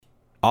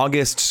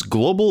August's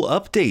global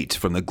update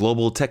from the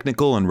Global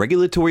Technical and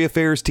Regulatory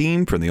Affairs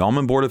team from the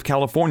Almond Board of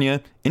California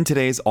in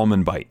today's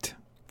Almond Bite.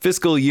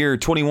 Fiscal year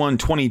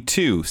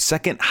 21-22,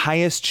 second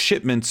highest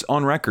shipments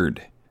on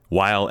record.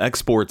 While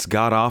exports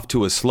got off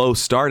to a slow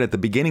start at the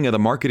beginning of the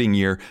marketing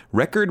year,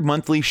 record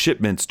monthly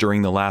shipments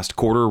during the last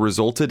quarter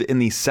resulted in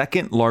the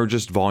second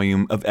largest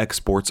volume of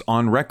exports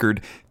on record,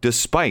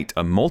 despite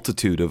a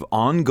multitude of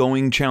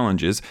ongoing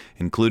challenges,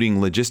 including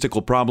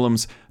logistical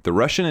problems, the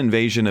Russian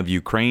invasion of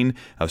Ukraine,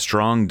 a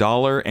strong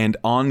dollar, and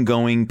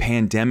ongoing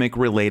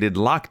pandemic-related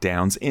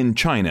lockdowns in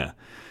China.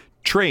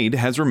 Trade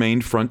has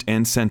remained front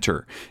and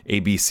center.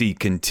 ABC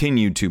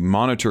continued to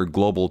monitor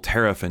global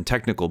tariff and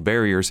technical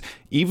barriers,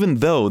 even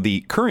though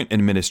the current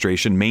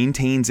administration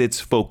maintains its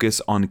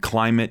focus on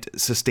climate,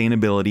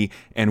 sustainability,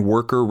 and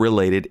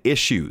worker-related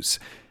issues.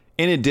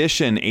 In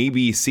addition,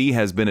 ABC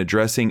has been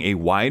addressing a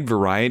wide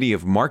variety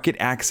of market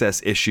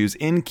access issues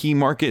in key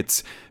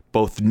markets,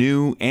 both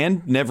new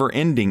and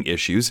never-ending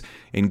issues,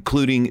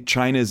 including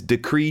China's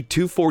Decree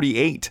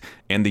 248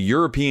 and the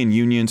European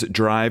Union's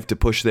drive to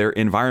push their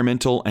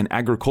environmental and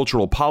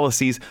agricultural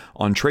policies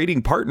on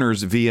trading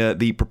partners via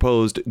the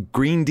proposed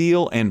Green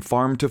Deal and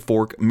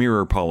Farm-to-Fork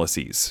Mirror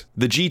policies.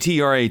 The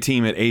GTRA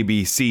team at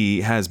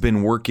ABC has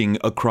been working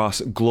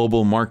across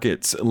global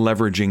markets,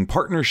 leveraging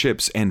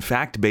partnerships and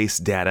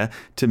fact-based data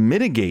to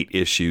mitigate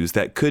issues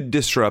that could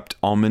disrupt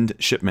almond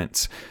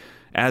shipments.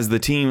 As the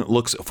team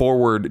looks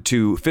forward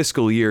to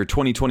fiscal year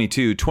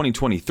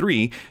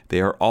 2022-2023, they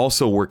are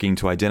also working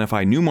to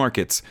identify new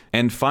markets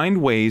and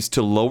find ways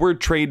to lower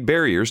trade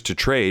barriers to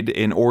trade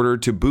in order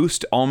to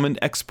boost almond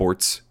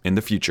exports in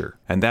the future.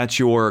 And that's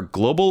your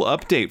global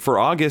update for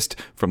August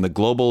from the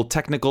Global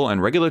Technical and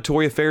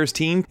Regulatory Affairs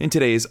team in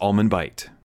today's Almond Bite.